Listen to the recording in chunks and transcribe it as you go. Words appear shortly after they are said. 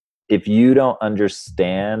if you don't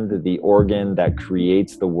understand the organ that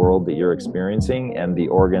creates the world that you're experiencing and the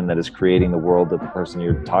organ that is creating the world that the person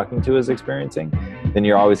you're talking to is experiencing, then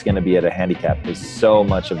you're always going to be at a handicap, because so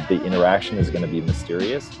much of the interaction is going to be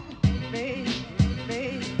mysterious.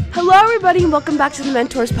 Hello, everybody, and welcome back to the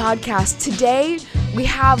Mentors Podcast. Today, we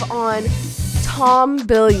have on Tom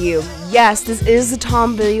Bilyeu. Yes, this is the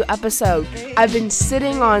Tom Bilyeu episode. I've been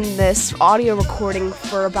sitting on this audio recording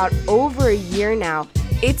for about over a year now.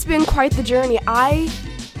 It's been quite the journey.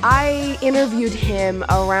 I interviewed him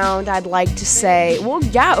around, I'd like to say,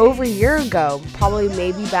 over a year ago. Probably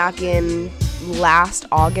maybe back in last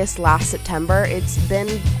August, last September. It's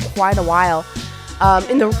been quite a while.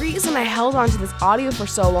 And the reason I held on to this audio for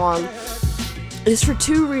so long is for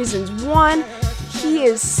two reasons. One, he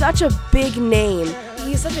is such a big name.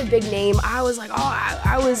 He's such a big name. I was like,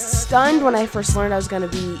 I was stunned when I first learned I was going to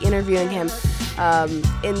be interviewing him.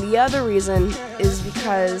 And the other reason is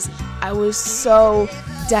because I was so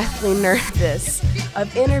deathly nervous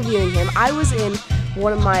of interviewing him. I was in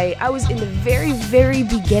the very, very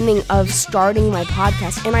beginning of starting my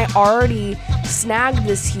podcast, and I already snagged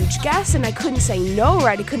this huge guest, and I couldn't say no,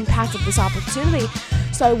 right? I couldn't pass up this opportunity.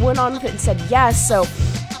 So I went on with it and said yes. So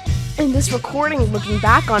in this recording, looking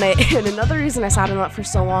back on it, and another reason I sat on it for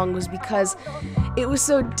so long was because it was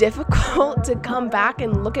so difficult to come back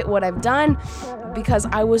and look at what I've done, because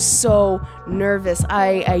I was so nervous.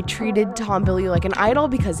 I treated Tom Bilyeu like an idol,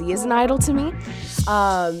 because he is an idol to me.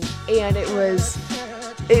 And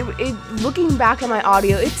looking back at my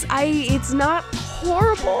audio, it's not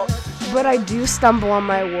horrible, but I do stumble on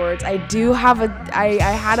my words. I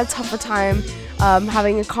had a tougher time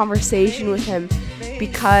having a conversation with him,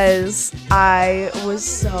 because I was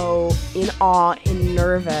so in awe and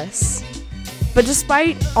nervous. But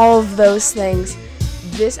despite all of those things,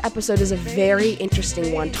 this episode is a very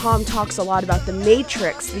interesting one. Tom talks a lot about the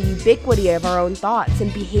matrix, the ubiquity of our own thoughts,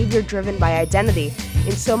 and behavior driven by identity,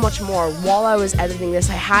 and so much more. While I was editing this,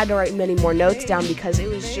 I had to write many more notes down because it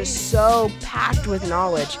was just so packed with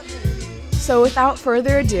knowledge. So without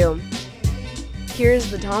further ado, here's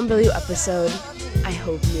the Tom Bilyeu episode. I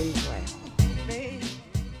hope you enjoy.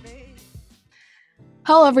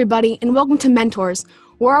 Hello, everybody, and welcome to Mentors,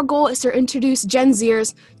 where our goal is to introduce Gen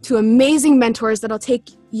Zers to amazing mentors that'll take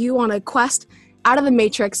you on a quest out of the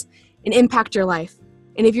matrix and impact your life.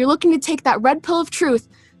 And if you're looking to take that red pill of truth,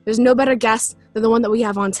 there's no better guest than the one that we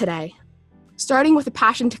have on today. Starting with a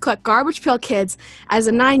passion to collect Garbage Pail Kids as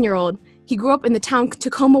a 9-year-old, he grew up in the town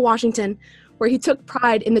Tacoma, Washington, where he took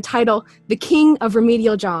pride in the title, the King of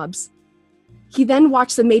Remedial Jobs. He then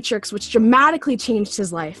watched The Matrix, which dramatically changed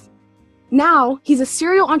his life. Now, he's a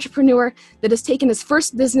serial entrepreneur that has taken his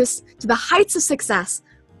first business to the heights of success,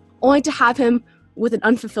 only to have him with an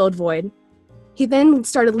unfulfilled void. He then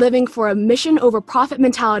started living for a mission over profit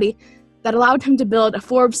mentality that allowed him to build a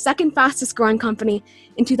Forbes second fastest growing company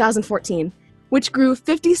in 2014, which grew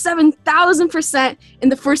 57,000% in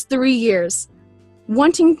the first 3 years.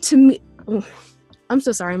 I'm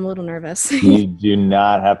so sorry, I'm a little nervous. You do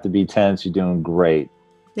not have to be tense. You're doing great.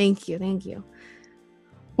 Thank you.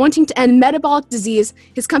 Wanting to end metabolic disease,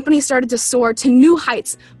 his company started to soar to new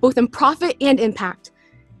heights, both in profit and impact.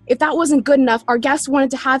 If that wasn't good enough, our guest wanted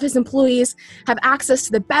to have his employees have access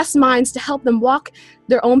to the best minds to help them walk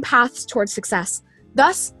their own paths towards success.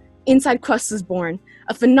 Thus, Inside Quest was born,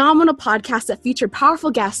 a phenomenal podcast that featured powerful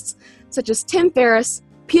guests such as Tim Ferris,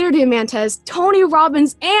 Peter Diamandis, Tony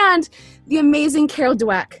Robbins, and the amazing Carol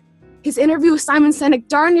Dweck. His interview with Simon Sinek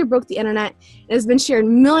darn near broke the internet and has been shared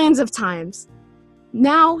millions of times.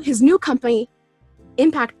 Now, his new company,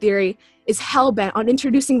 Impact Theory, is hell-bent on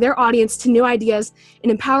introducing their audience to new ideas and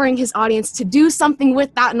empowering his audience to do something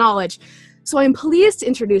with that knowledge. So I am pleased to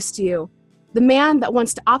introduce to you the man that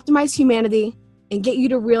wants to optimize humanity and get you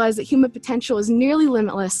to realize that human potential is nearly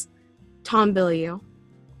limitless, Tom Bilyeu.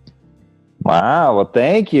 Wow. Well,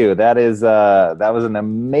 thank you. That was an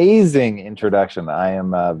amazing introduction. I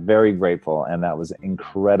am very grateful, and that was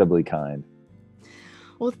incredibly kind.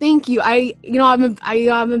 Well, thank you. I'm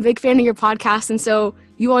a big fan of your podcast, and so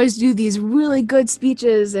you always do these really good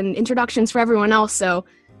speeches and introductions for everyone else. So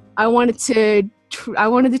I wanted to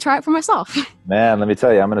try it for myself. Man, let me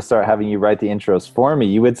tell you, I'm going to start having you write the intros for me.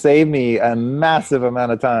 You would save me a massive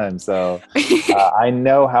amount of time. So I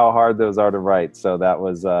know how hard those are to write. So that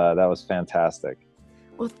was fantastic.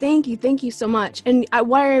 Well, thank you so much. And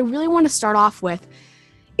what I really want to start off with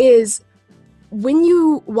is when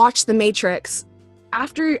you watch The Matrix.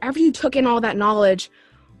 After you took in all that knowledge,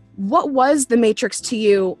 what was The Matrix to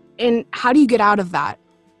you, and how do you get out of that?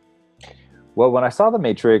 Well, when I saw The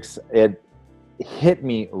Matrix, it hit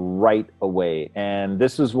me right away. And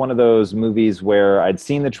this was one of those movies where I'd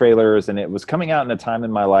seen the trailers, and it was coming out in a time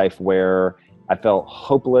in my life where I felt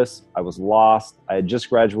hopeless. I was lost. I had just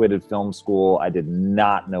graduated film school. I did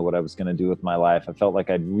not know what I was going to do with my life. I felt like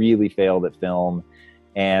I'd really failed at film,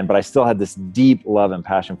 but I still had this deep love and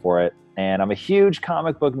passion for it. And I'm a huge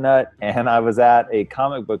comic book nut, and I was at a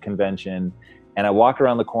comic book convention, and I walk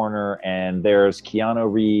around the corner, and there's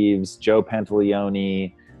Keanu Reeves, Joe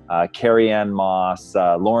Pantoliano, Carrie-Anne Moss,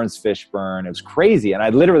 Lawrence Fishburne. It was crazy. And I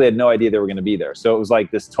literally had no idea they were going to be there. So it was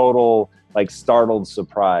like this total, like, startled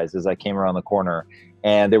surprise as I came around the corner.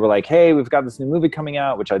 And they were like, hey, we've got this new movie coming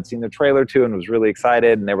out, which I'd seen the trailer to and was really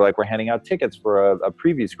excited. And they were like, we're handing out tickets for a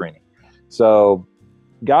preview screening. So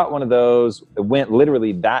got one of those, went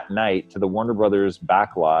literally that night to the Warner Brothers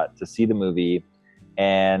backlot to see the movie,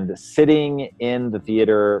 and sitting in the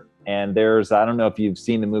theater. And there's, I don't know if you've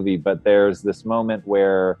seen the movie, but there's this moment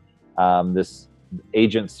where this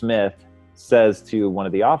Agent Smith says to one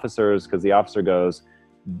of the officers, because the officer goes,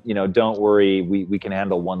 you know, don't worry, we can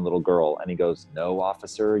handle one little girl. And he goes, no,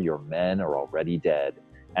 officer, your men are already dead.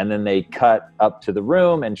 And then they cut up to the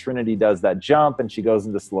room, and Trinity does that jump, and she goes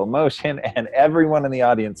into slow motion, and everyone in the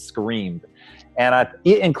audience screamed, and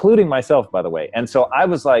including myself, by the way. And so I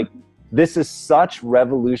was like, this is such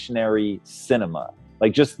revolutionary cinema.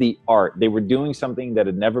 Like, just the art. They were doing something that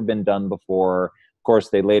had never been done before. Of course,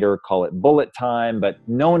 they later call it bullet time, but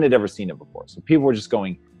no one had ever seen it before. So people were just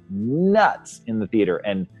going nuts in the theater.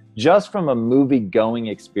 And just from a movie-going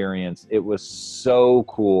experience, it was so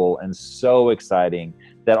cool and so exciting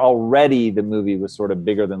that already the movie was sort of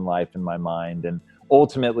bigger than life in my mind. And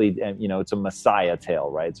ultimately, you know, it's a messiah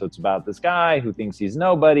tale, right? So it's about this guy who thinks he's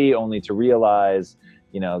nobody, only to realize,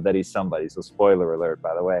 you know, that he's somebody. So spoiler alert,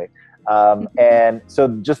 by the way. And so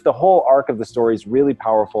just the whole arc of the story is really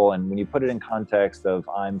powerful. And when you put it in context of,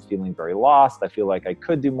 I'm feeling very lost, I feel like I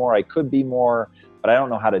could do more, I could be more, but I don't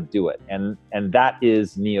know how to do it. And that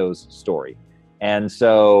is Neo's story. And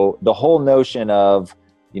so the whole notion of,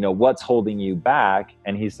 you know, what's holding you back?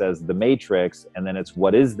 And he says the Matrix, and then it's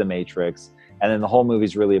what is the Matrix? And then the whole movie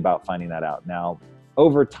is really about finding that out. Now,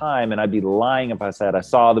 over time, and I'd be lying if I said I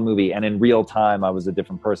saw the movie and in real time I was a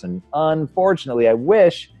different person. Unfortunately, I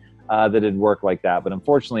wish that it'd work like that, but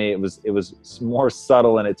unfortunately, it was more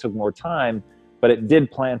subtle and it took more time. But it did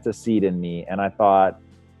plant a seed in me, and I thought,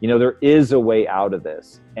 you know, there is a way out of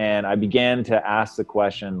this. And I began to ask the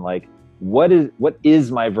question, like, what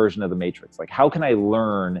is my version of the Matrix? Like, how can I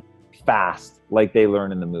learn fast like they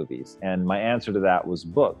learn in the movies? And my answer to that was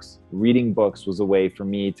books. Reading books was a way for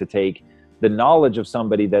me to take the knowledge of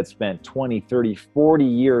somebody that spent 20, 30, 40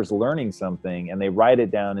 years learning something, and they write it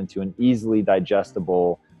down into an easily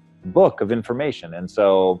digestible book of information. And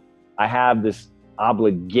so I have this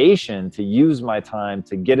obligation to use my time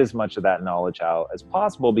to get as much of that knowledge out as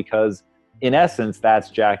possible, because in essence,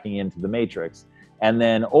 that's jacking into the Matrix. And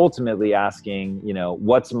then ultimately asking, you know,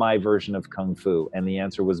 what's my version of Kung Fu? And the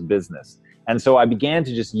answer was business. And so I began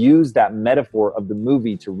to just use that metaphor of the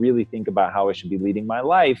movie to really think about how I should be leading my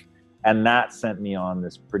life. And that sent me on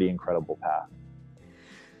this pretty incredible path.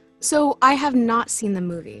 So I have not seen the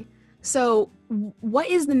movie. So what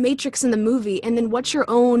is the Matrix in the movie? And then what's your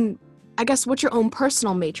own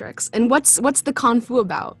personal Matrix? And what's the Kung Fu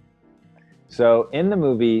about? So in the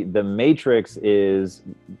movie, the Matrix is,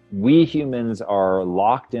 we humans are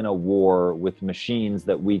locked in a war with machines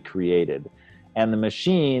that we created. And the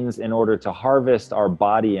machines, in order to harvest our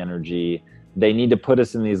body energy, they need to put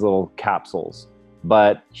us in these little capsules.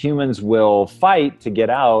 But humans will fight to get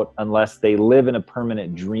out unless they live in a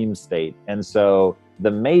permanent dream state. And so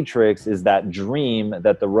the Matrix is that dream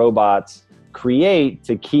that the robots create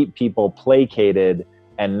to keep people placated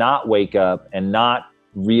and not wake up and not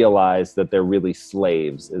realize that they're really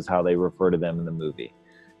slaves, is how they refer to them in the movie.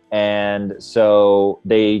 And so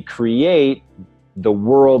they create the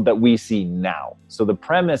world that we see now. So the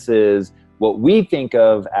premise is, what we think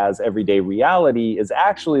of as everyday reality is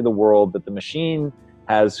actually the world that the machine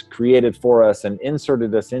has created for us and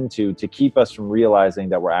inserted us into to keep us from realizing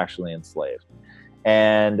that we're actually enslaved.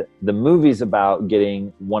 And the movie's about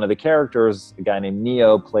getting one of the characters, a guy named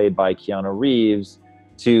Neo, played by Keanu Reeves,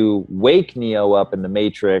 to wake Neo up in the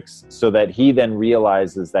Matrix so that he then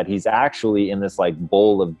realizes that he's actually in this like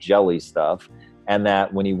bowl of jelly stuff. And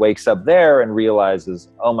that when he wakes up there and realizes,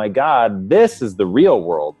 oh my God, this is the real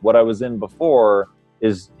world. What I was in before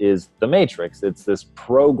is the Matrix. It's this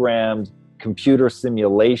programmed computer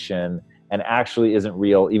simulation and actually isn't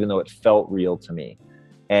real, even though it felt real to me.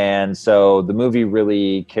 And so the movie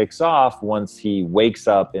really kicks off once he wakes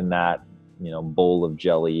up in that, you know, bowl of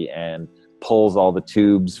jelly and pulls all the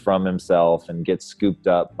tubes from himself and gets scooped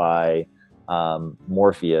up by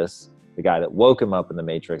Morpheus, the guy that woke him up in the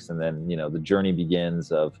Matrix. And then, the journey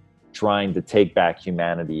begins of trying to take back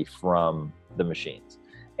humanity from the machines.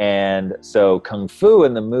 And so Kung Fu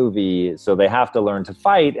in the movie, so they have to learn to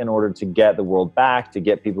fight in order to get the world back, to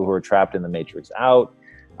get people who are trapped in the Matrix out.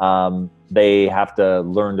 They have to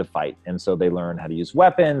learn to fight. And so they learn how to use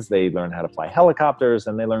weapons, they learn how to fly helicopters,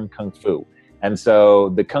 and they learn Kung Fu. And so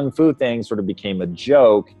the Kung Fu thing sort of became a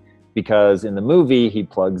joke because in the movie, he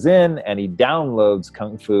plugs in and he downloads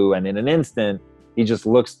Kung Fu. And in an instant, he just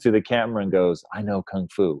looks to the camera and goes, I know Kung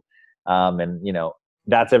Fu.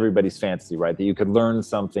 That's everybody's fantasy, right? That you could learn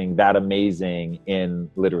something that amazing in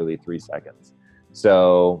literally 3 seconds.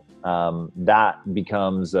 So that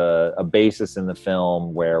becomes a basis in the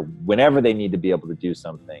film where whenever they need to be able to do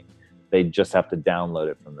something, they just have to download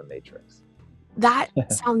it from the Matrix. That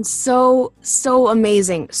sounds so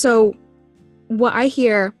amazing. So what I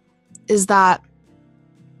hear is that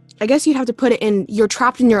I guess you'd have to put it in, you're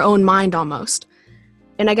trapped in your own mind almost.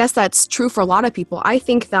 And I guess that's true for a lot of people. I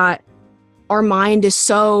think that our mind is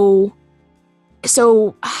so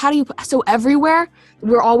everywhere.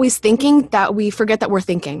 We're always thinking that we forget that we're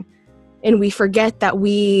thinking, and we forget that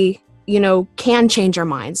we, can change our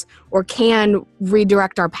minds or can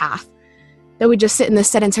redirect our path, that we just sit in this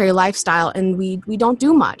sedentary lifestyle and we don't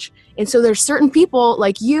do much. And so there's certain people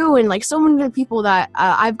like you and like so many other people that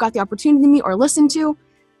I've got the opportunity to meet or listen to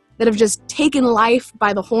that have just taken life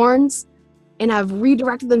by the horns and have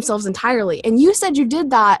redirected themselves entirely. And you said you did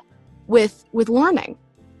that with learning,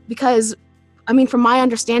 because from my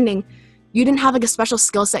understanding, you didn't have like a special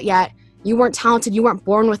skill set yet. You weren't talented. You weren't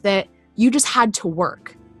born with it. You just had to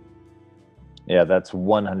work. Yeah, that's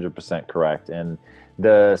 100% correct. And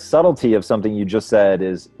the subtlety of something you just said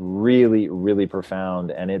is really, really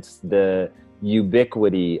profound. And it's the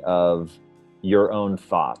ubiquity of your own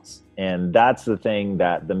thoughts. And that's the thing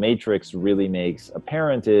that the Matrix really makes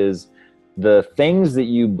apparent, is the things that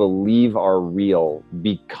you believe are real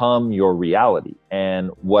become your reality. And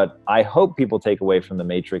what I hope people take away from the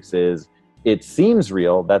Matrix is it seems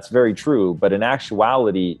real, that's very true, but in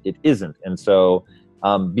actuality, it isn't. And so,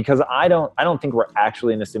 because I don't think we're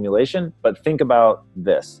actually in a simulation, but think about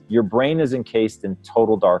this. Your brain is encased in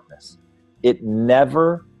total darkness. It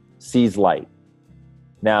never sees light.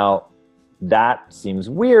 Now, that seems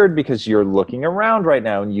weird because you're looking around right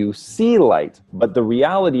now and you see light. But the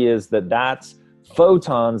reality is that that's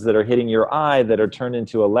photons that are hitting your eye that are turned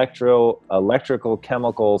into electrical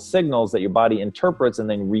chemical signals that your body interprets and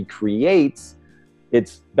then recreates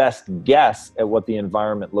its best guess at what the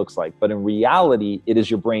environment looks like. But in reality, it is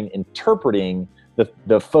your brain interpreting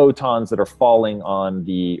the photons that are falling on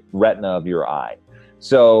the retina of your eye.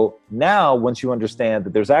 So now, once you understand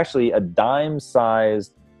that there's actually a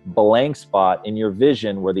dime-sized blank spot in your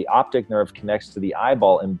vision where the optic nerve connects to the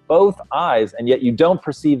eyeball in both eyes, and yet you don't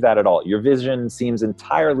perceive that at all. Your vision seems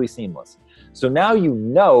entirely seamless. So now you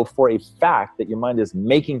know for a fact that your mind is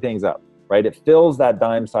making things up, right? It fills that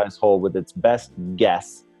dime-sized hole with its best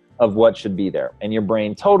guess of what should be there. And your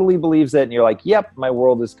brain totally believes it, and you're like, yep, my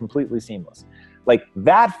world is completely seamless. Like,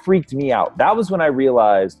 that freaked me out. That was when I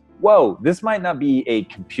realized, whoa, this might not be a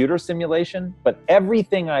computer simulation, but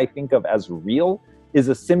everything I think of as real is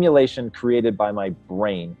a simulation created by my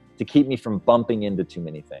brain to keep me from bumping into too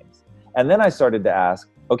many things. And then I started to ask,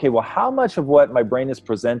 okay, well, how much of what my brain is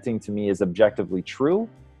presenting to me is objectively true,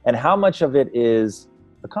 and how much of it is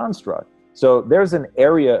a construct? So there's an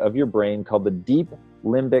area of your brain called the deep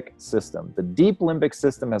limbic system. The deep limbic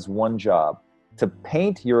system has one job: to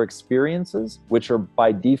paint your experiences, which are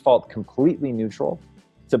by default completely neutral,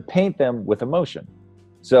 to paint them with emotion.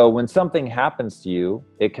 So when something happens to you,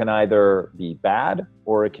 it can either be bad,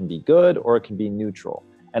 or it can be good, or it can be neutral.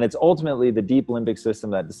 And it's ultimately the deep limbic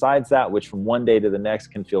system that decides that, which from one day to the next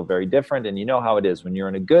can feel very different. And you know how it is when you're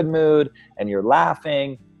in a good mood and you're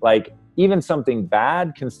laughing, like even something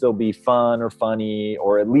bad can still be fun or funny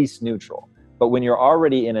or at least neutral. But when you're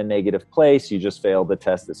already in a negative place, you just failed the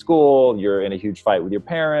test at school, you're in a huge fight with your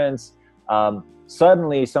parents,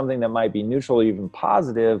 suddenly something that might be neutral or even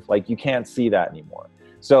positive, like you can't see that anymore.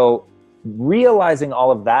 So realizing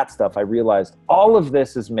all of that stuff, I realized all of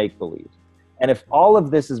this is make-believe. And if all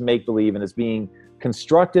of this is make-believe and is being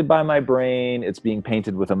constructed by my brain, it's being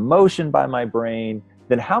painted with emotion by my brain,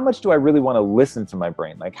 then how much do I really want to listen to my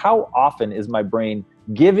brain? Like, how often is my brain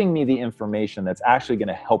giving me the information that's actually going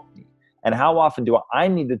to help me? And how often do I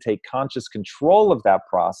need to take conscious control of that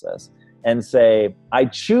process and say, I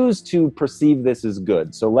choose to perceive this as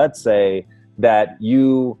good. So let's say that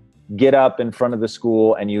you get up in front of the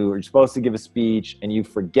school and you're supposed to give a speech and you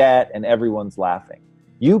forget and everyone's laughing.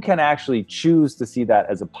 you can actually choose to see that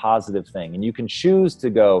as a positive thing. And you can choose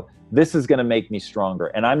to go, this is going to make me stronger.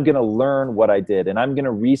 And I'm going to learn what I did. And I'm going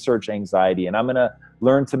to research anxiety. And I'm going to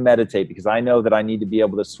learn to meditate, because I know that I need to be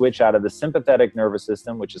able to switch out of the sympathetic nervous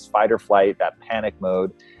system, which is fight or flight, that panic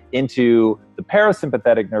mode, into the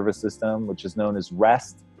parasympathetic nervous system, which is known as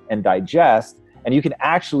rest and digest. And you can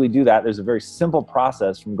actually do that. There's a very simple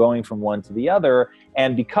process from going from one to the other.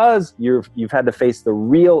 And because you've had to face the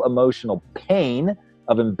real emotional pain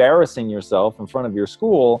of embarrassing yourself in front of your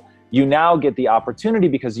school, you now get the opportunity,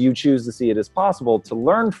 because you choose to see it as possible, to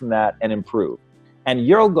learn from that and improve. And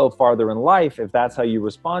you'll go farther in life if that's how you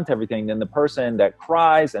respond to everything than the person that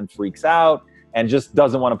cries and freaks out and just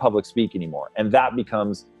doesn't want to public speak anymore. And that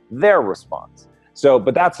becomes their response. So,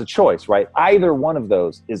 but that's a choice, right? Either one of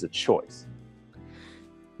those is a choice.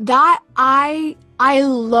 That I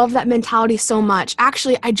love that mentality so much.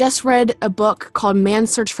 Actually, I just read a book called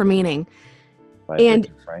Man's Search for Meaning. By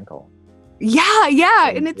Viktor Frankl. Yeah.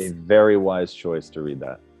 And it's a very wise choice to read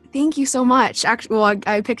that. Thank you so much. Actually, well,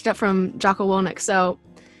 I picked it up from Jocko Willink. So,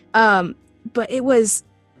 but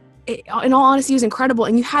in all honesty, it was incredible.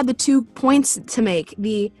 And you had the 2 points to make,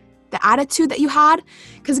 the attitude that you had.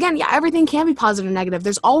 Because again, yeah, everything can be positive and negative.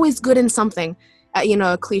 There's always good in something,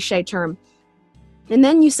 a cliche term. And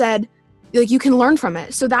then you said, like, you can learn from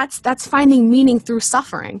it. So that's finding meaning through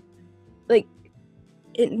suffering. Like,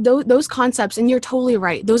 those concepts, and you're totally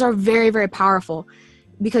right. Those are very, very powerful,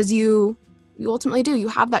 because you ultimately do. You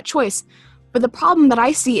have that choice. But the problem that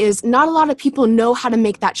I see is not a lot of people know how to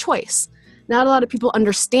make that choice. Not a lot of people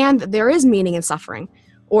understand that there is meaning in suffering,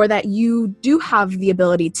 or that you do have the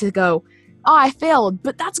ability to go, oh, I failed,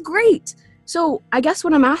 but that's great. So I guess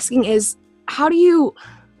what I'm asking is, how do you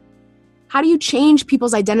change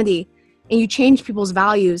people's identity, and you change people's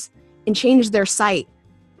values and change their sight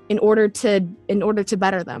in order to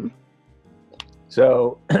better them?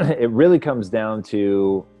 So it really comes down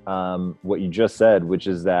to what you just said, which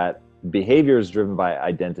is that behavior is driven by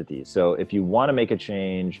identity. So if you want to make a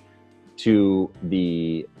change to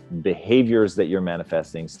the behaviors that you're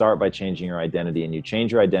manifesting, start by changing your identity. And you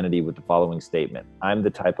change your identity with the following statement: I'm the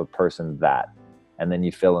type of person that, and then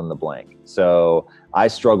you fill in the blank. So I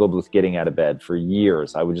struggled with getting out of bed for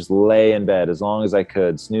years. I would just lay in bed as long as I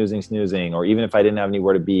could, snoozing, or even if I didn't have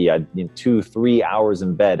anywhere to be, I'd 2-3 hours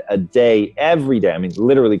in bed a day, every day. I mean, it's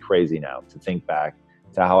literally crazy now to think back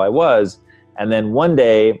to how I was. And then one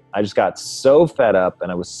day I just got so fed up,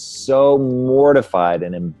 and I was so mortified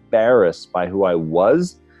and embarrassed by who I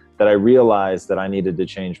was, that I realized that I needed to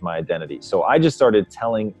change my identity. So I just started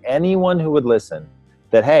telling anyone who would listen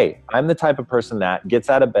that, hey, I'm the type of person that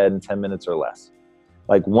gets out of bed in 10 minutes or less.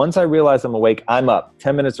 Like, once I realize I'm awake, I'm up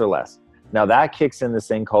 10 minutes or less. Now that kicks in this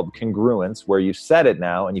thing called congruence, where you said it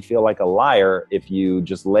now and you feel like a liar if you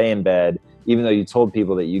just lay in bed, even though you told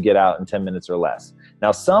people that you get out in 10 minutes or less.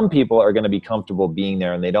 Now, some people are going to be comfortable being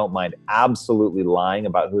there, and they don't mind absolutely lying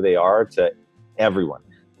about who they are to everyone.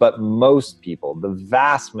 But most people, the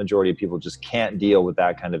vast majority of people, just can't deal with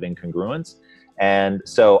that kind of incongruence. And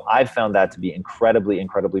so I found that to be incredibly,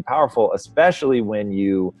 incredibly powerful, especially when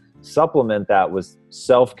you supplement that with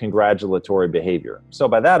self-congratulatory behavior. So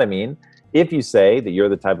by that, I mean, if you say that you're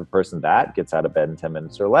the type of person that gets out of bed in 10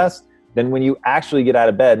 minutes or less, then when you actually get out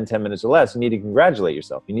of bed in 10 minutes or less, you need to congratulate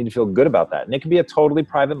yourself. You need to feel good about that. And it can be a totally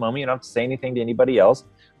private moment. You don't have to say anything to anybody else,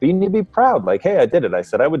 but you need to be proud. Like, hey, I did it. I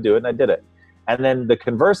said I would do it, and I did it. And then the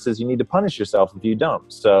converse is, you need to punish yourself if you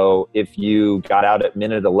don't. So if you got out at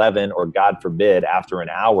minute 11, or God forbid, after an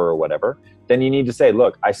hour or whatever, then you need to say,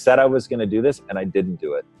 look, I said I was going to do this, and I didn't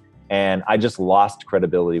do it. And I just lost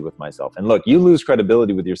credibility with myself. And look, you lose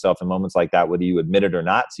credibility with yourself in moments like that, whether you admit it or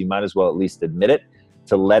not. So you might as well at least admit it,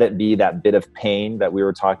 to let it be that bit of pain that we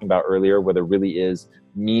were talking about earlier, where there really is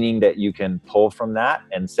meaning that you can pull from that,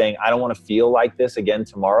 and saying, I don't want to feel like this again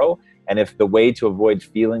tomorrow. And if the way to avoid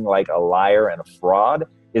feeling like a liar and a fraud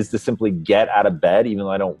is to simply get out of bed, even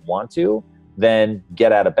though I don't want to, then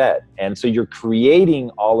get out of bed. And so you're creating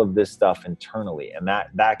all of this stuff internally, and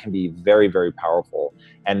that can be very, very powerful.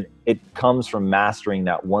 And it comes from mastering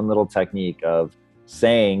that one little technique of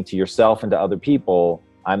saying to yourself and to other people,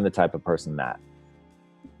 I'm the type of person that.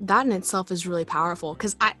 That in itself is really powerful,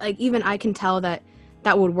 because I can tell that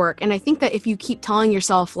would work. And I think that if you keep telling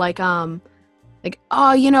yourself like, oh,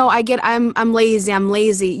 I'm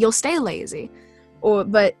lazy, you'll stay lazy.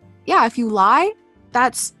 But yeah, if you lie,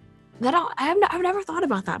 I've never thought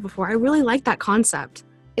about that before. I really like that concept.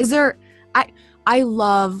 I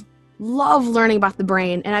love learning about the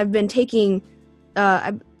brain, and I've been taking,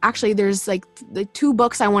 there's like the 2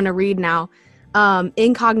 books I want to read now,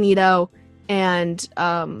 Incognito and,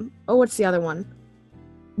 what's the other one?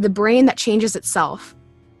 The Brain That Changes Itself.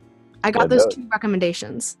 I got those 2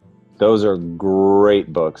 recommendations. Those are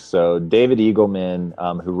great books. So David Eagleman,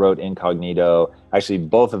 who wrote Incognito, actually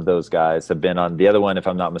both of those guys have been on. The other one, if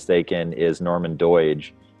I'm not mistaken, is Norman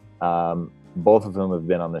Doidge. Both of them have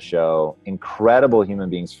been on the show. Incredible human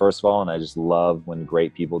beings, first of all, and I just love when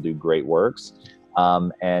great people do great works.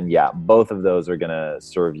 And yeah, both of those are going to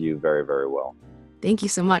serve you very, very well. Thank you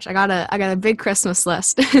so much. I got a big Christmas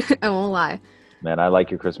list. I won't lie. Man, I like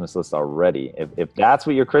your Christmas list already. If that's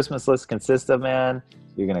what your Christmas list consists of, man,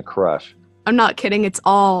 you're going to crush. I'm not kidding. It's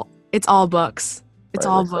all books. It's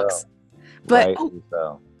all books. But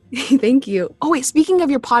thank you. Oh, wait, speaking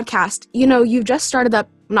of your podcast, you've just started up,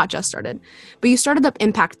 not just started, but you started up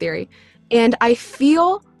Impact Theory. And I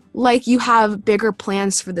feel like you have bigger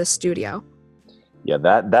plans for this studio. Yeah,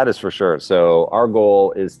 that is for sure. So our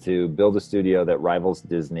goal is to build a studio that rivals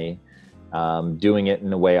Disney, doing it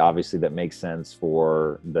in a way, obviously, that makes sense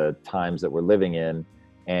for the times that we're living in.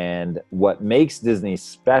 And what makes Disney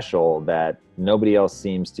special that nobody else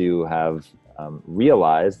seems to have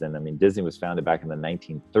realized, and I mean, Disney was founded back in the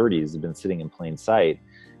 1930s, has been sitting in plain sight,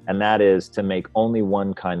 and that is to make only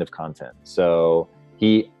one kind of content. So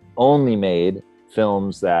he only made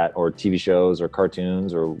films or TV shows or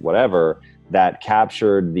cartoons or whatever that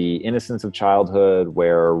captured the innocence of childhood,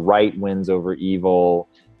 where right wins over evil.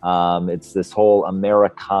 It's this whole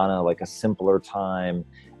Americana, like a simpler time.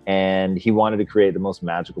 And he wanted to create the most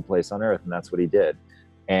magical place on earth, and that's what he did.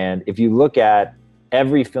 And if you look at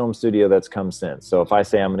every film studio that's come since, so if I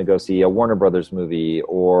say I'm going to go see a Warner Brothers movie,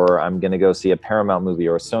 or I'm going to go see a Paramount movie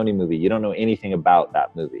or a Sony movie, you don't know anything about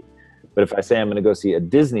that movie. But if I say I'm going to go see a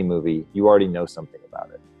Disney movie, you already know something about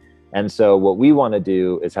it. And so what we want to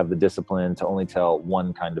do is have the discipline to only tell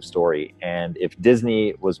one kind of story. And if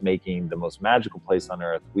Disney was making the most magical place on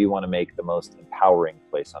earth, we want to make the most empowering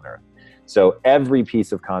place on earth. So every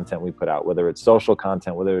piece of content we put out, whether it's social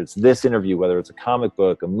content, whether it's this interview, whether it's a comic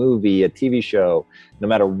book, a movie, a TV show, no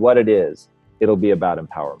matter what it is, it'll be about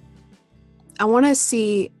empowerment. I want to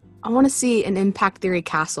see an Impact Theory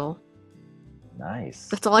castle. Nice.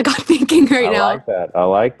 That's all I got thinking now. I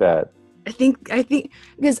like that. I think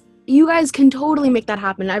because you guys can totally make that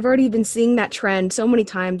happen. I've already been seeing that trend so many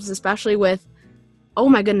times, especially with, oh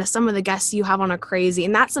my goodness, some of the guests you have on are crazy.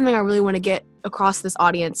 And that's something I really want to get across this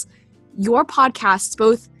audience. Your podcasts,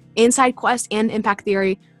 both Inside Quest and Impact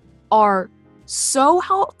Theory, are so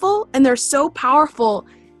helpful and they're so powerful.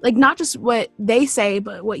 Like, not just what they say,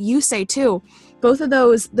 but what you say too. Both of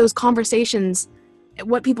those conversations,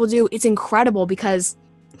 what people do, it's incredible, because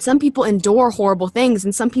some people endure horrible things,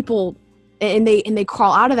 and some people and they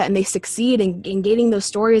crawl out of that and they succeed, and gaining those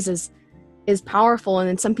stories is powerful. And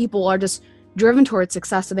then some people are just driven towards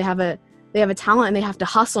success, so they have a talent and they have to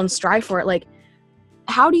hustle and strive for it. Like,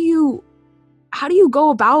 how do you go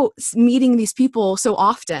about meeting these people so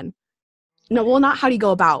often? No, well, not how do you go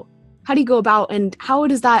about, and how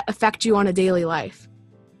does that affect you on a daily life?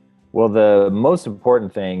 Well, the most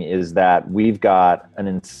important thing is that we've got an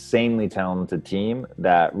insanely talented team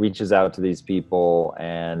that reaches out to these people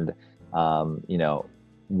and,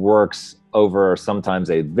 works over sometimes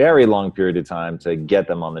a very long period of time to get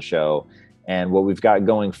them on the show. And what we've got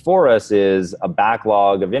going for us is a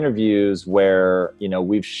backlog of interviews where,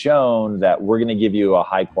 we've shown that we're going to give you a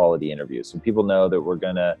high quality interview. So people know that we're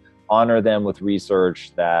going to honor them with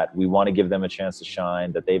research, that we want to give them a chance to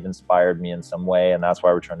shine, that they've inspired me in some way. And that's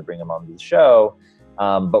why we're trying to bring them onto the show.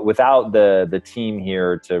 But without the team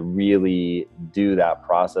here to really do that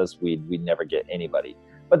process, we'd never get anybody.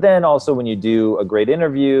 But then also, when you do a great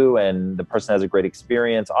interview and the person has a great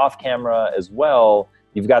experience off camera as well,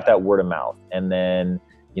 you've got that word of mouth. And then,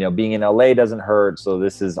 being in LA doesn't hurt. So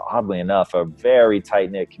this is, oddly enough, a very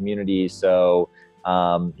tight-knit community. So,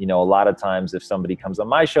 a lot of times if somebody comes on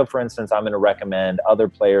my show, for instance, I'm going to recommend other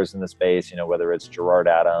players in the space, whether it's Gerard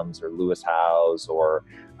Adams or Lewis Howes or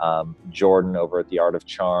Jordan over at The Art of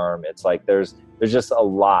Charm. It's like there's just a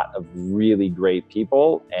lot of really great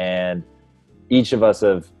people, and each of us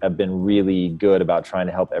have been really good about trying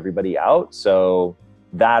to help everybody out. So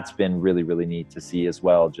that's been really, really neat to see as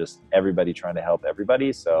well, just everybody trying to help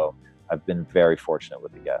everybody. So I've been very fortunate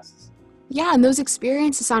with the guests. Yeah, and those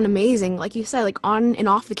experiences sound amazing. Like you said, like on and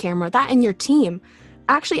off the camera, that and your team.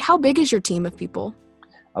 Actually, how big is your team of people?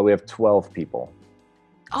 We have 12 people.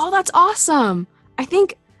 Oh, that's awesome. I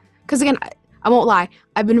think, because again, I won't lie,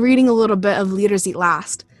 I've been reading a little bit of Leaders Eat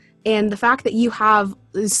Last. And the fact that you have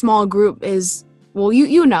a small group is, well,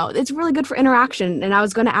 it's really good for interaction. And I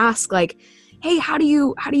was going to ask, like, hey, how do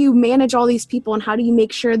you manage all these people, and how do you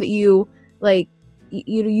make sure that you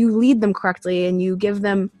lead them correctly and you give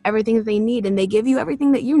them everything that they need and they give you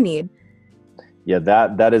everything that you need? Yeah,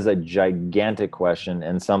 that is a gigantic question,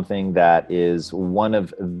 and something that is one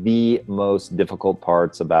of the most difficult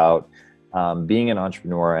parts about being an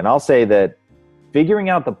entrepreneur. And I'll say that figuring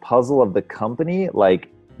out the puzzle of the company, like,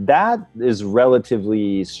 that is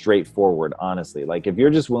relatively straightforward, honestly. Like, if you're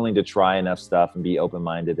just willing to try enough stuff and be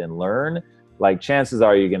open-minded and learn, like, chances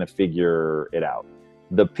are you're going to figure it out.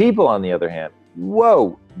 The people, on the other hand,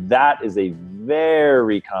 whoa, that is a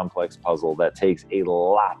very complex puzzle that takes a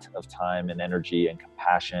lot of time and energy and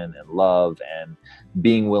compassion and love and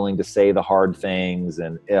being willing to say the hard things.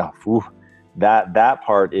 And that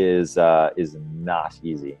part is not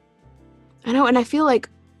easy. I know, and I feel like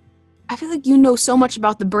you know so much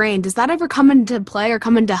about the brain. Does that ever come into play or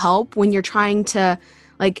come into help when you're trying to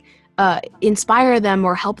inspire them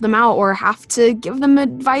or help them out, or have to give them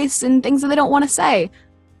advice and things that they don't want to say?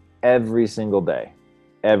 Every single day.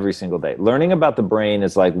 Learning about the brain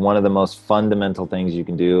is like one of the most fundamental things you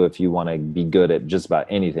can do if you want to be good at just about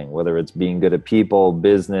anything, whether it's being good at people,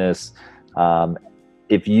 business.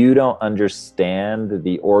 If you don't understand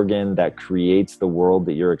the organ that creates the world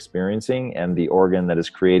that you're experiencing and the organ that is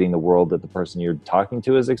creating the world that the person you're talking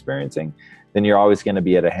to is experiencing, then you're always going to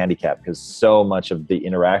be at a handicap, because so much of the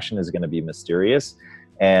interaction is going to be mysterious.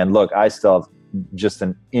 And look, I still have just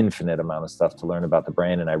an infinite amount of stuff to learn about the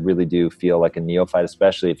brain, and I really do feel like a neophyte,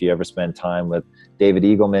 especially if you ever spend time with David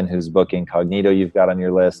Eagleman, whose book Incognito you've got on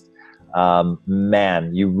your list.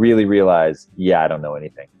 Man, you really realize, I don't know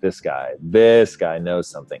anything. This guy knows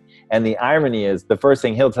something. And the irony is, the first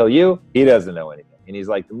thing he'll tell you, he doesn't know anything. And he's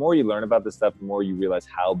like, the more you learn about this stuff, the more you realize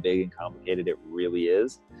how big and complicated it really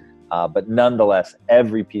is. But nonetheless,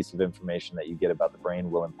 every piece of information that you get about the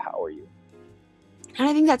brain will empower you. And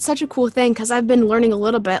I think that's such a cool thing, because I've been learning a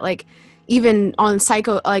little bit, like, even on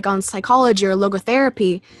psychology or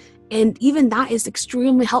logotherapy. And even that is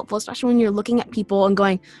extremely helpful, especially when you're looking at people and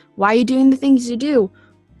going, why are you doing the things you do?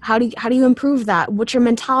 How do you improve that? What's your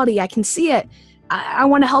mentality? I can see it. I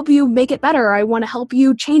want to help you make it better. I want to help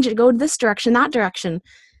you change it, go this direction, that direction.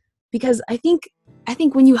 Because I think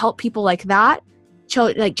when you help people like that,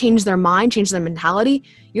 change their mind, change their mentality,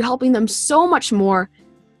 you're helping them so much more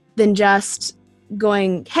than just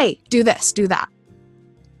going, hey, do this, do that.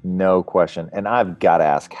 No question. And I've got to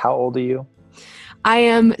ask, how old are you? I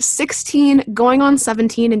am 16, going on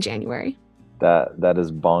 17 in January. That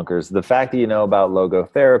is bonkers. The fact that you know about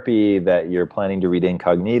logotherapy, that you're planning to read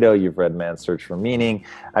Incognito, you've read Man's Search for Meaning.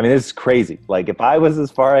 I mean, this is crazy. Like, if I was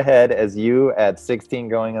as far ahead as you at 16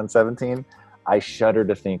 going on 17, I shudder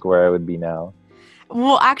to think where I would be now.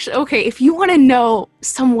 Well, actually, okay, if you want to know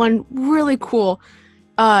someone really cool,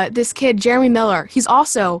 this kid, Jeremy Miller, he's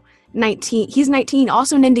also 19. He's 19,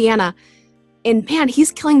 also in Indiana. And man,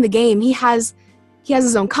 he's killing the game. He has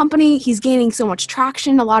his own company. He's gaining so much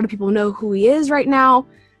traction. A lot of people know who he is right now.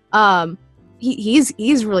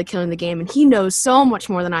 He's really killing the game, and he knows so much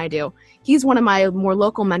more than I do. He's one of my more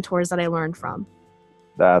local mentors that I learned from.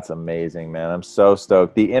 That's amazing, man. I'm so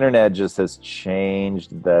stoked. The internet just has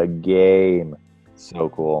changed the game. So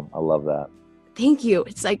cool. I love that. Thank you.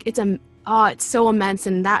 It's like, it's so immense.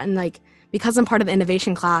 And because I'm part of the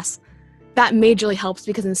innovation class, that majorly helps,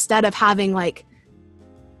 because instead of having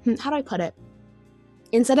how do I put it?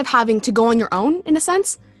 Instead of having to go on your own, in a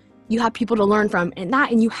sense, you have people to learn from,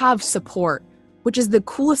 and you have support, which is the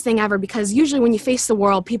coolest thing ever, because usually when you face the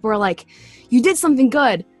world, people are like, you did something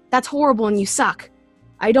good, that's horrible, and you suck.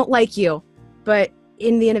 I don't like you. But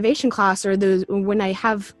in the innovation class, or when I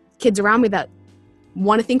have kids around me that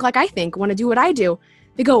want to think like I think, want to do what I do,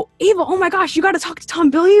 they go, Ava, oh my gosh, you got to talk to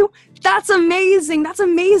Tom Bilyeu? That's amazing. That's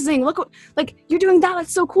amazing. Look what, you're doing that.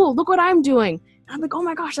 That's so cool. Look what I'm doing. And I'm like, oh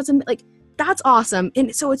my gosh, that's awesome.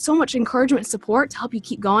 And so it's so much encouragement and support to help you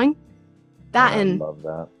keep going. I love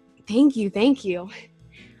that. Thank you.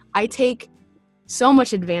 I take so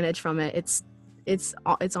much advantage from it. It's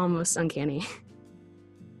almost uncanny.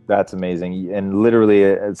 That's amazing. And literally,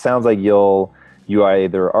 it sounds like you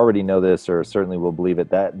either already know this or certainly will believe it.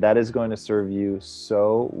 That is going to serve you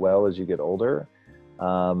so well as you get older.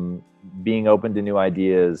 Being open to new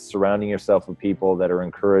ideas, surrounding yourself with people that are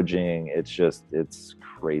encouraging. It's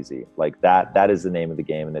crazy. Like that is the name of the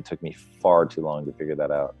game. And it took me far too long to figure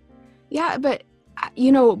that out. Yeah. But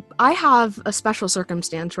I have a special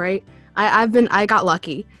circumstance, right? I got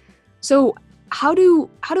lucky. So how do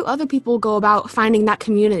other people go about finding that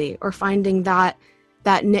community or finding that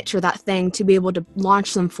niche or that thing to be able to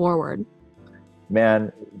launch them forward?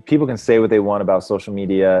 Man, people can say what they want about social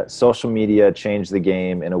media. Social media changed the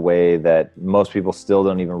game in a way that most people still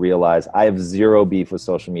don't even realize. I have zero beef with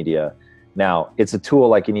social media. Now, it's a tool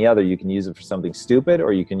like any other. You can use it for something stupid,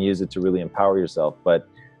 or you can use it to really empower yourself. But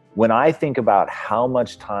when I think about how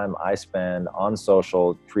much time I spend on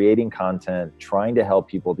social, creating content, trying to help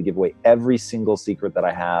people, to give away every single secret that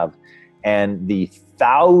I have, and the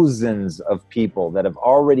thousands of people that have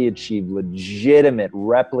already achieved legitimate,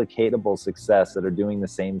 replicatable success that are doing the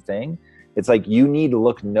same thing, it's like you need to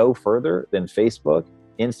look no further than Facebook,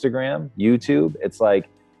 Instagram, YouTube. It's like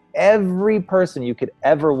every person you could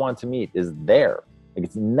ever want to meet is there. Like,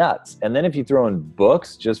 it's nuts. And then if you throw in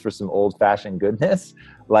books just for some old-fashioned goodness,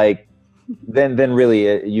 like then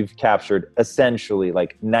really you've captured essentially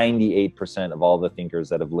like 98% of all the thinkers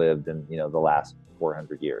that have lived in, you know, the last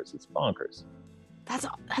 400 years. It's bonkers. That's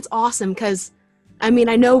awesome, because I mean,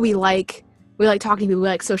 I know we like talking to people, we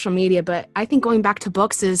like social media, but I think going back to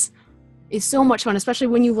books is so much fun, especially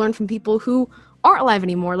when you learn from people who aren't alive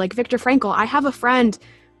anymore, like Viktor Frankl. I have a friend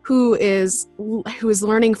who is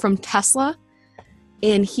learning from Tesla,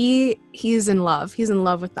 and he's in love. He's in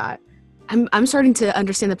love with that. I'm starting to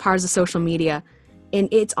understand the powers of social media, and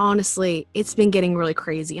it's been getting really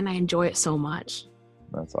crazy, and I enjoy it so much.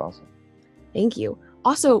 That's awesome. Thank you.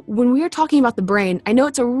 Also, when we are talking about the brain, I know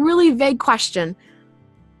it's a really vague question,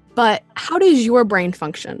 but how does your brain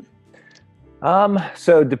function?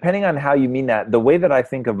 So depending on how you mean that, the way that I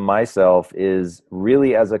think of myself is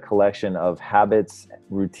really as a collection of habits,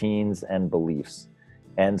 routines, and beliefs.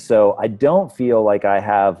 And so I don't feel like I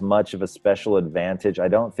have much of a special advantage. I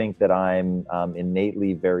don't think that I'm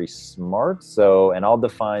innately very smart. So, and I'll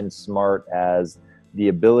define smart as the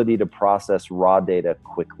ability to process raw data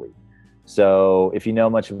quickly. So if you know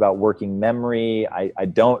much about working memory, I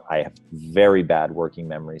have very bad working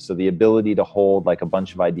memory. So the ability to hold like a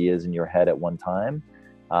bunch of ideas in your head at one time,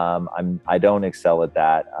 I don't excel at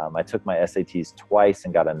that. I took my SATs twice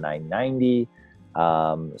and got a 990.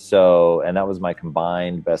 And that was my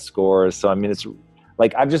combined best scores. So, I mean, it's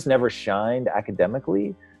like, I've just never shined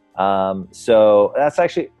academically. So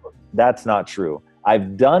that's not true.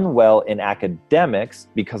 I've done well in academics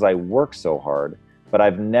because I work so hard, but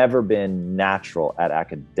I've never been natural at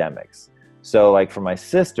academics. So like for my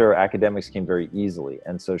sister, academics came very easily.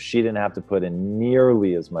 And so she didn't have to put in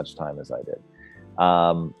nearly as much time as I did.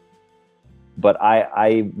 But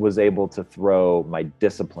I was able to throw my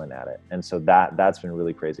discipline at it. And so that's been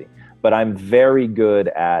really crazy. But I'm very good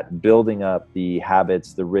at building up the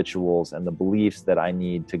habits, the rituals, and the beliefs that I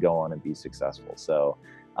need to go on and be successful. So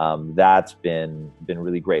that's been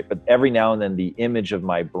really great. But every now and then the image of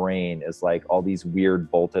my brain is like all these weird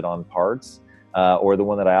bolted on parts, or the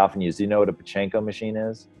one that I often use. Do you know what a Pachinko machine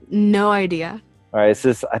is? No idea. All right, it's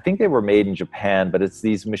this, I think they were made in Japan, but it's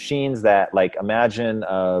these machines that, like, imagine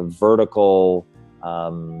a vertical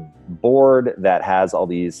board that has all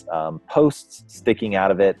these posts sticking out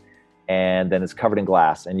of it, and then it's covered in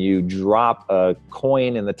glass, and you drop a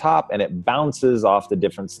coin in the top and it bounces off the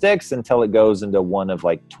different sticks until it goes into one of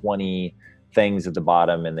like 20 things at the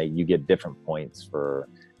bottom, and you get different points for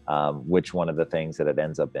which one of the things that it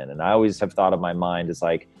ends up in. And I always have thought of my mind as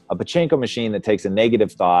like a Pachinko machine that takes a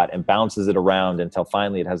negative thought and bounces it around until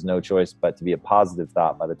finally it has no choice but to be a positive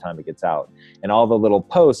thought by the time it gets out. And all the little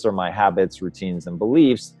posts are my habits, routines, and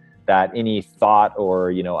beliefs that any thought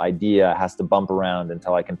or, you know, idea has to bump around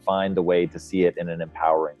until I can find the way to see it in an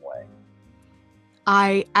empowering way.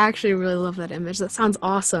 I actually really love that image. That sounds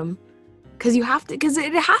awesome. Because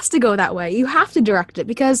it has to go that way. You have to direct it,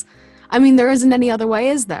 because I mean, there isn't any other way,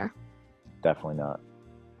 is there? Definitely not.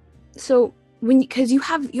 So because you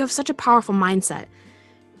have such a powerful mindset.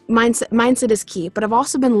 Mindset is key. But I've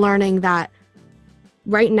also been learning that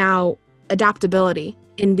right now, adaptability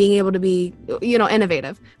and being able to be, you know,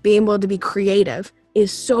 innovative, being able to be creative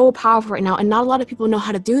is so powerful right now. And not a lot of people know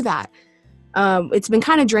how to do that. It's been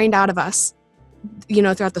kind of drained out of us, you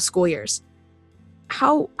know, throughout the school years.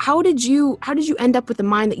 How did you end up with the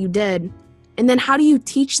mind that you did? And then how do you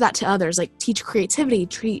teach that to others? Like teach creativity,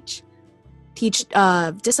 teach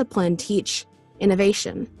discipline, teach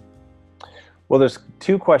innovation. Well, there's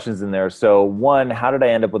two questions in there. So one, how did I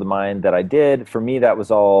end up with the mind that I did? For me, that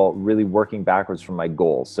was all really working backwards from my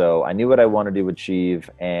goal. So I knew what I wanted to achieve,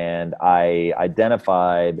 and I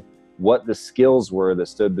identified what the skills were that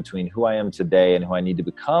stood between who I am today and who I need to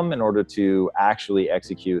become in order to actually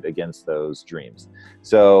execute against those dreams.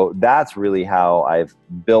 So that's really how I've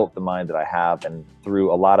built the mind that I have, and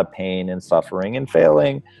through a lot of pain and suffering and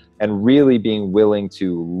failing, and really being willing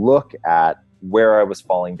to look at where I was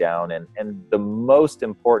falling down. And the most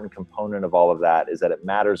important component of all of that is that it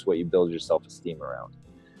matters what you build your self-esteem around.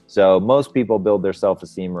 So most people build their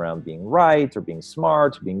self-esteem around being right or being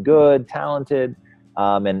smart, or being good, talented.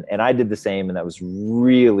 And I did the same, and that was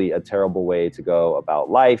really a terrible way to go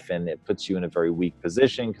about life. And it puts you in a very weak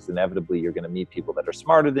position, because inevitably you're going to meet people that are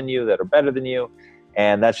smarter than you, that are better than you.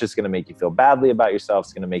 And that's just going to make you feel badly about yourself.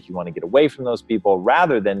 It's going to make you want to get away from those people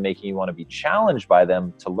rather than making you want to be challenged by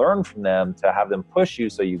them, to learn from them, to have them push you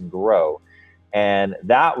so you can grow. And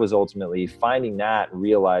that was ultimately finding that,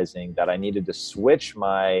 realizing that I needed to switch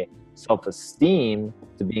my self-esteem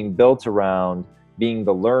to being built around being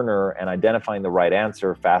the learner and identifying the right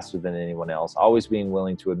answer faster than anyone else, always being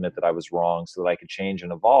willing to admit that I was wrong so that I could change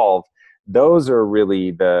and evolve. Those are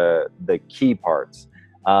really the key parts.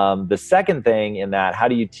 The second thing in that, how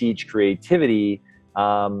do you teach creativity?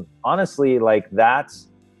 Honestly, like that's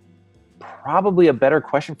probably a better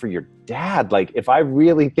question for your dad. Like if I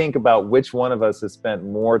really think about which one of us has spent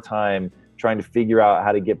more time trying to figure out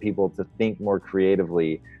how to get people to think more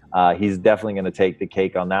creatively, he's definitely going to take the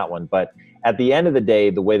cake on that one. But at the end of the day,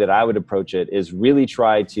 the way that I would approach it is really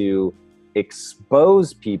try to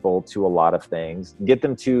expose people to a lot of things, get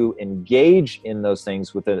them to engage in those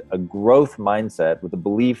things with a growth mindset, with a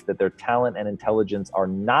belief that their talent and intelligence are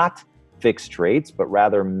not fixed traits, but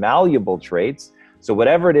rather malleable traits. So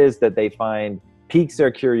whatever it is that they find piques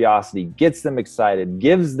their curiosity, gets them excited,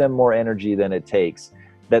 gives them more energy than it takes,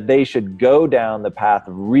 that they should go down the path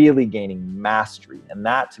of really gaining mastery. And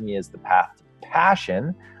that to me is the path to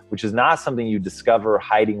passion, which is not something you discover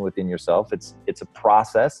hiding within yourself. It's a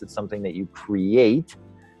process. It's something that you create.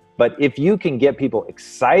 But if you can get people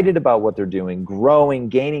excited about what they're doing, growing,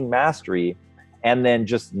 gaining mastery, and then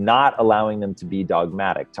just not allowing them to be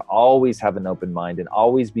dogmatic, to always have an open mind and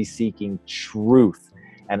always be seeking truth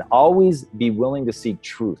and always be willing to seek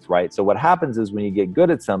truth, right? So what happens is when you get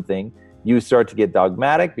good at something, you start to get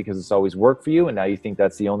dogmatic because it's always worked for you. And now you think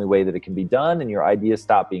that's the only way that it can be done and your ideas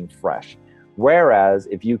stop being fresh. Whereas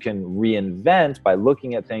if you can reinvent by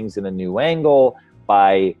looking at things in a new angle,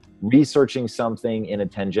 by researching something in a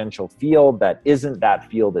tangential field that isn't that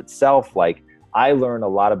field itself, like I learn a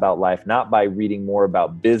lot about life, not by reading more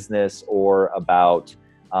about business or about,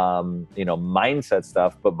 mindset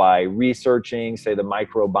stuff, but by researching, say, the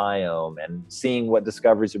microbiome and seeing what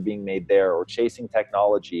discoveries are being made there, or chasing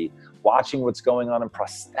technology, watching what's going on in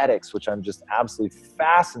prosthetics, which I'm just absolutely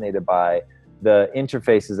fascinated by the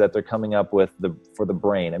interfaces that they're coming up with for the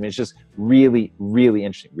brain. I mean, it's just really, really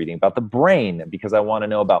interesting reading about the brain because I want to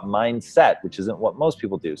know about mindset, which isn't what most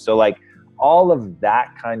people do. So like all of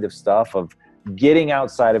that kind of stuff of getting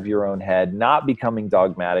outside of your own head, not becoming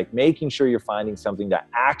dogmatic, making sure you're finding something that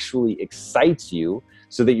actually excites you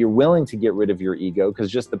so that you're willing to get rid of your ego,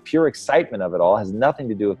 because just the pure excitement of it all has nothing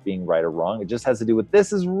to do with being right or wrong. It just has to do with,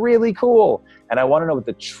 this is really cool. And I want to know what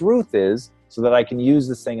the truth is so that I can use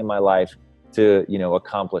this thing in my life to,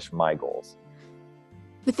 accomplish my goals.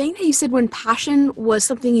 The thing that you said when passion was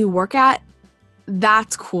something you work at,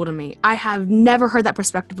 that's cool to me. I have never heard that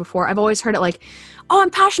perspective before. I've always heard it like, oh, I'm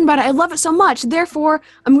passionate about it. I love it so much. Therefore,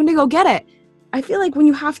 I'm going to go get it. I feel like when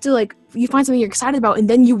you have to you find something you're excited about and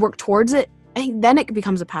then you work towards it, I think then it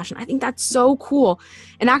becomes a passion. I think that's so cool.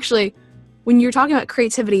 And actually, when you're talking about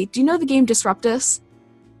creativity, do you know the game Disruptus?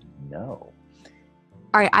 No.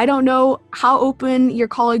 All right, I don't know how open your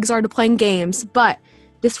colleagues are to playing games, but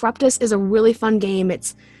Disruptus is a really fun game.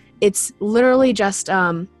 It's literally just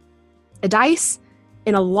a dice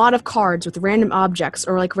and a lot of cards with random objects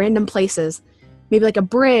or like random places, maybe like a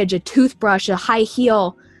bridge, a toothbrush, a high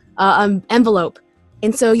heel, envelope.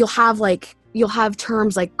 And so you'll have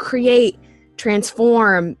terms like create,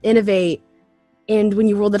 transform, innovate. And when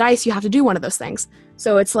you roll the dice, you have to do one of those things.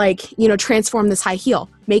 So it's like, transform this high heel,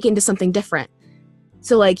 make it into something different.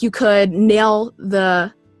 So like you could nail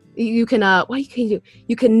what can you do?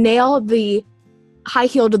 You can nail the high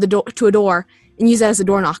heel to a door and use it as a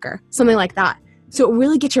door knocker, something like that. So it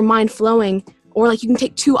really gets your mind flowing. Or like you can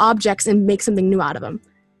take two objects and make something new out of them,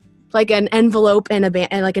 like an envelope and a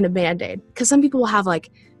Band-Aid. Because some people will have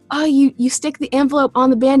you stick the envelope on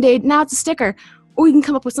the Band-Aid, now it's a sticker. Or you can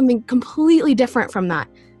come up with something completely different from that.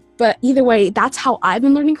 But either way, that's how I've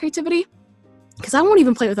been learning creativity. Because I won't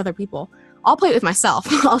even play with other people. I'll play it with myself.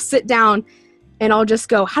 I'll sit down and I'll just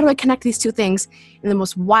go, how do I connect these two things in the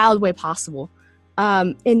most wild way possible?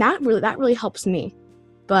 And that really helps me.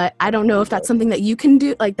 But I don't know if that's something that you can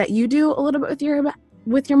do, like that you do a little bit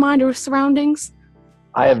with your mind or surroundings.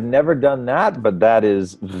 I have never done that, but that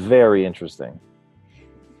is very interesting.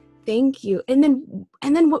 Thank you. And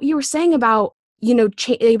then what you were saying about,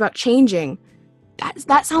 about changing,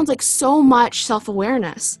 that sounds like so much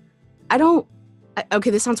self-awareness.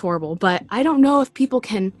 Okay, this sounds horrible, but I don't know if people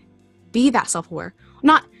can be that self-aware.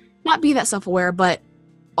 Not be that self-aware, but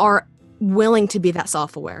are willing to be that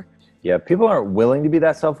self-aware. Yeah, people aren't willing to be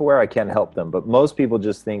that self-aware. I can't help them. But most people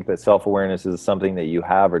just think that self-awareness is something that you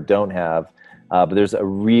have or don't have. But there's a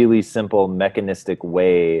really simple mechanistic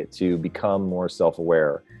way to become more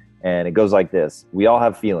self-aware. And it goes like this. We all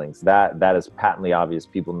have feelings. That is patently obvious.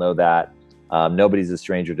 People know that. Nobody's a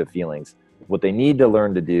stranger to feelings. What they need to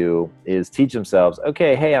learn to do is teach themselves,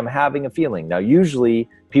 okay, hey, I'm having a feeling. Now, usually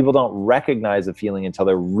people don't recognize a feeling until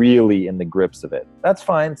they're really in the grips of it. That's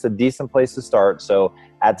fine. It's a decent place to start. So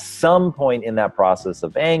at some point in that process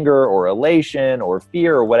of anger or elation or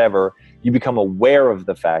fear or whatever, you become aware of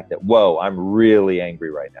the fact that, whoa, I'm really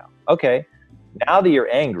angry right now. Okay, now that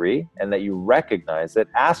you're angry and that you recognize it,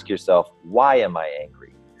 ask yourself, why am I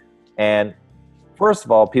angry? And first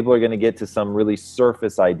of all, people are going to get to some really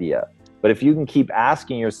surface idea. But if you can keep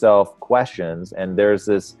asking yourself questions, and there's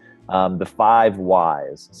this, the 5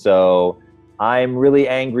 whys. So I'm really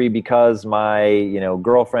angry because my,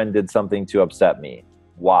 girlfriend did something to upset me.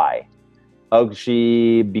 Why? Oh,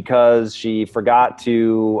 because she forgot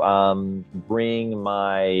to bring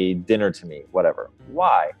my dinner to me, whatever.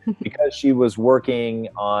 Why? Because she was working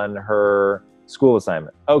on her school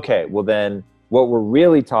assignment. Okay, well then, what we're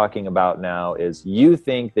really talking about now is you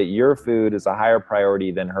think that your food is a higher priority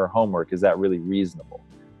than her homework. Is that really reasonable?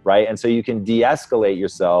 Right? And so you can de-escalate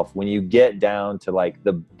yourself when you get down to like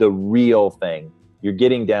the real thing. You're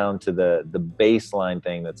getting down to the baseline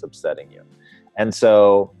thing that's upsetting you. And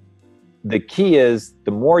so the key is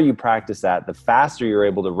the more you practice that, the faster you're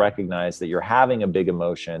able to recognize that you're having a big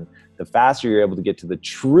emotion, the faster you're able to get to the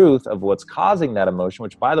truth of what's causing that emotion,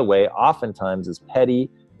 which by the way, oftentimes is petty.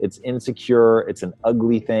 It's insecure, it's an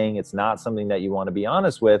ugly thing, it's not something that you want to be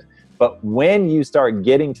honest with. But when you start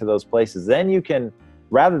getting to those places, then you can,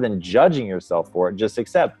 rather than judging yourself for it, just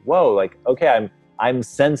accept, whoa, like, okay, I'm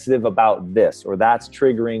sensitive about this, or that's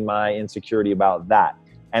triggering my insecurity about that.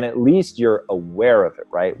 And at least you're aware of it,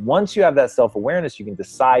 right? Once you have that self-awareness, you can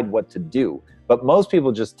decide what to do. But most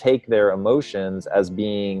people just take their emotions as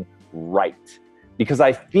being right. Because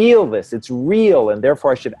I feel this, it's real, and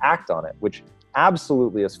therefore I should act on it, which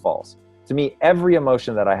absolutely is false. To me, every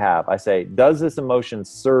emotion that I have, I say, does this emotion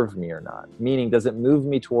serve me or not? Meaning, does it move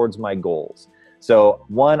me towards my goals? So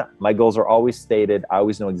one, my goals are always stated. I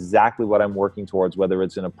always know exactly what I'm working towards, whether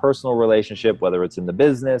it's in a personal relationship, whether it's in the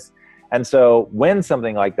business. And so when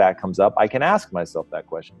something like that comes up, I can ask myself that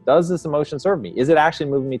question. Does this emotion serve me? Is it actually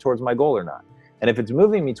moving me towards my goal or not? And if it's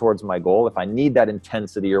moving me towards my goal, if I need that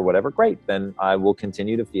intensity or whatever, great, then I will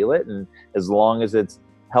continue to feel it. And as long as it's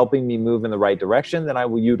helping me move in the right direction, then I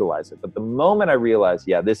will utilize it. But the moment I realize,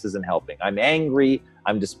 yeah, this isn't helping, I'm angry,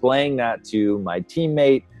 I'm displaying that to my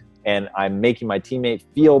teammate, and I'm making my teammate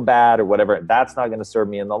feel bad or whatever, that's not going to serve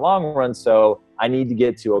me in the long run. So I need to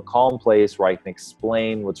get to a calm place where I can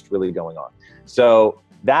explain what's really going on. So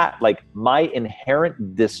that, like, my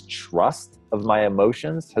inherent distrust of my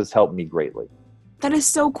emotions has helped me greatly. That is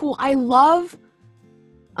so cool. I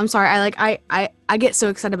get so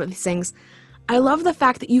excited about these things. I love the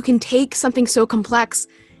fact that you can take something so complex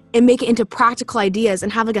and make it into practical ideas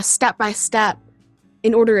and have like a step-by-step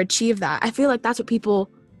in order to achieve that. I feel like that's what people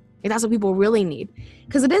really need,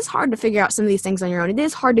 because it is hard to figure out some of these things on your own. It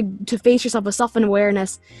is hard to face yourself with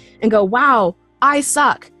self-awareness and go, wow, I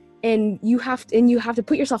suck. And you have to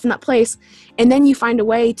put yourself in that place, and then you find a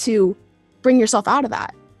way to bring yourself out of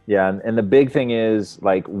that. Yeah, and the big thing is,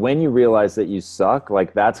 like, when you realize that you suck,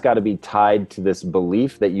 like, that's got to be tied to this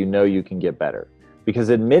belief that you know you can get better. Because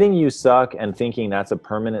admitting you suck and thinking that's a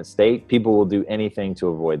permanent state, people will do anything to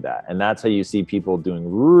avoid that. And that's how you see people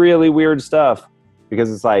doing really weird stuff,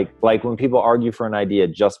 because it's like when people argue for an idea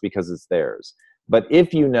just because it's theirs. But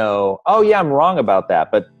if you know, oh yeah, I'm wrong about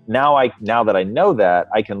that, but now that I know that,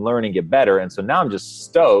 I can learn and get better. And so now I'm just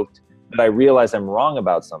stoked that I realize I'm wrong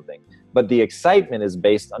about something. But the excitement is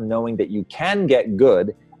based on knowing that you can get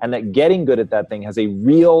good, and that getting good at that thing has a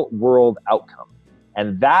real world outcome.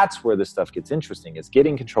 And that's where this stuff gets interesting, is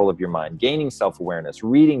getting control of your mind, gaining self-awareness,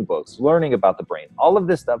 reading books, learning about the brain. All of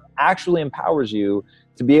this stuff actually empowers you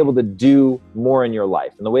to be able to do more in your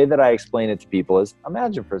life. And the way that I explain it to people is,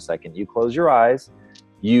 imagine for a second, you close your eyes,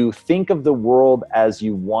 you think of the world as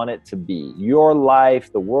you want it to be, your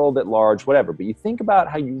life, the world at large, whatever, but you think about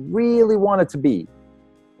how you really want it to be.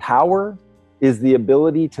 Power is the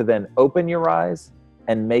ability to then open your eyes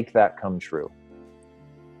and make that come true.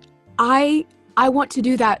 I want to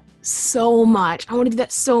do that so much.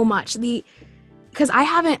 Because I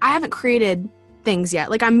haven't created things yet.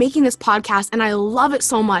 Like, I'm making this podcast and I love it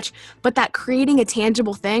so much, but that creating a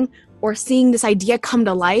tangible thing or seeing this idea come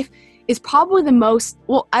to life is probably the most,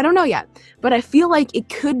 well, I don't know yet, but I feel like it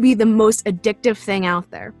could be the most addictive thing out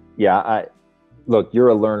there. Yeah, look, you're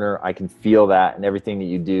a learner. I can feel that in everything that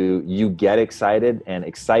you do. You get excited, and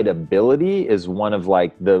excitability is one of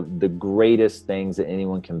like the greatest things that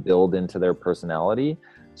anyone can build into their personality.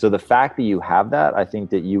 So the fact that you have that, I think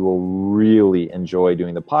that you will really enjoy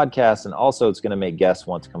doing the podcast. And also it's going to make guests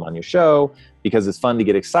want to come on your show because it's fun to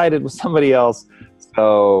get excited with somebody else.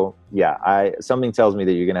 So yeah, something tells me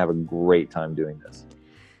that you're going to have a great time doing this.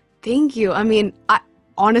 Thank you. I mean,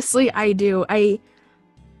 honestly, I do. I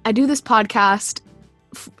do this podcast.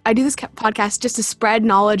 I do this podcast just to spread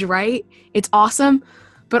knowledge, right? It's awesome.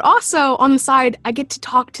 But also on the side, I get to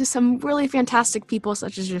talk to some really fantastic people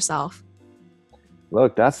such as yourself.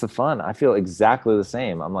 Look, that's the fun. I feel exactly the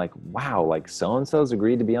same. I'm like, wow, like so-and-so's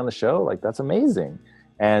agreed to be on the show. Like, that's amazing.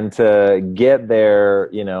 And to get there,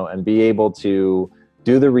 and be able to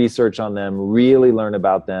do the research on them, really learn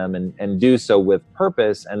about them and do so with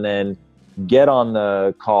purpose, and then get on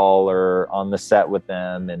the call or on the set with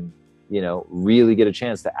them and, really get a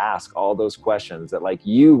chance to ask all those questions that like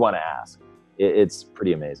you want to ask. It's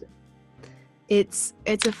pretty amazing. It's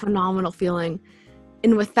a phenomenal feeling.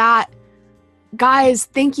 And with that, guys,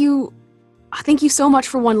 thank you so much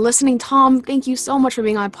for listening. Tom, thank you so much for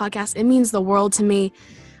being on my podcast. It means the world to me.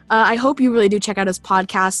 I hope you really do check out his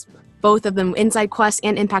podcast, both of them, Inside Quest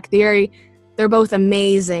and Impact Theory. They're both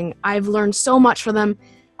amazing. I've learned so much from them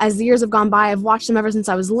as the years have gone by. I've watched them ever since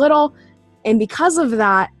I was little, and because of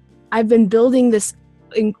that, I've been building this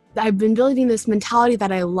mentality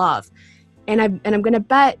that I love. And I'm going to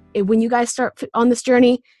bet when you guys start on this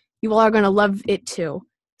journey, you all are going to love it too.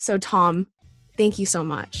 So Tom, thank you so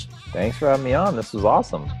much. Thanks for having me on. This was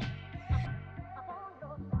awesome.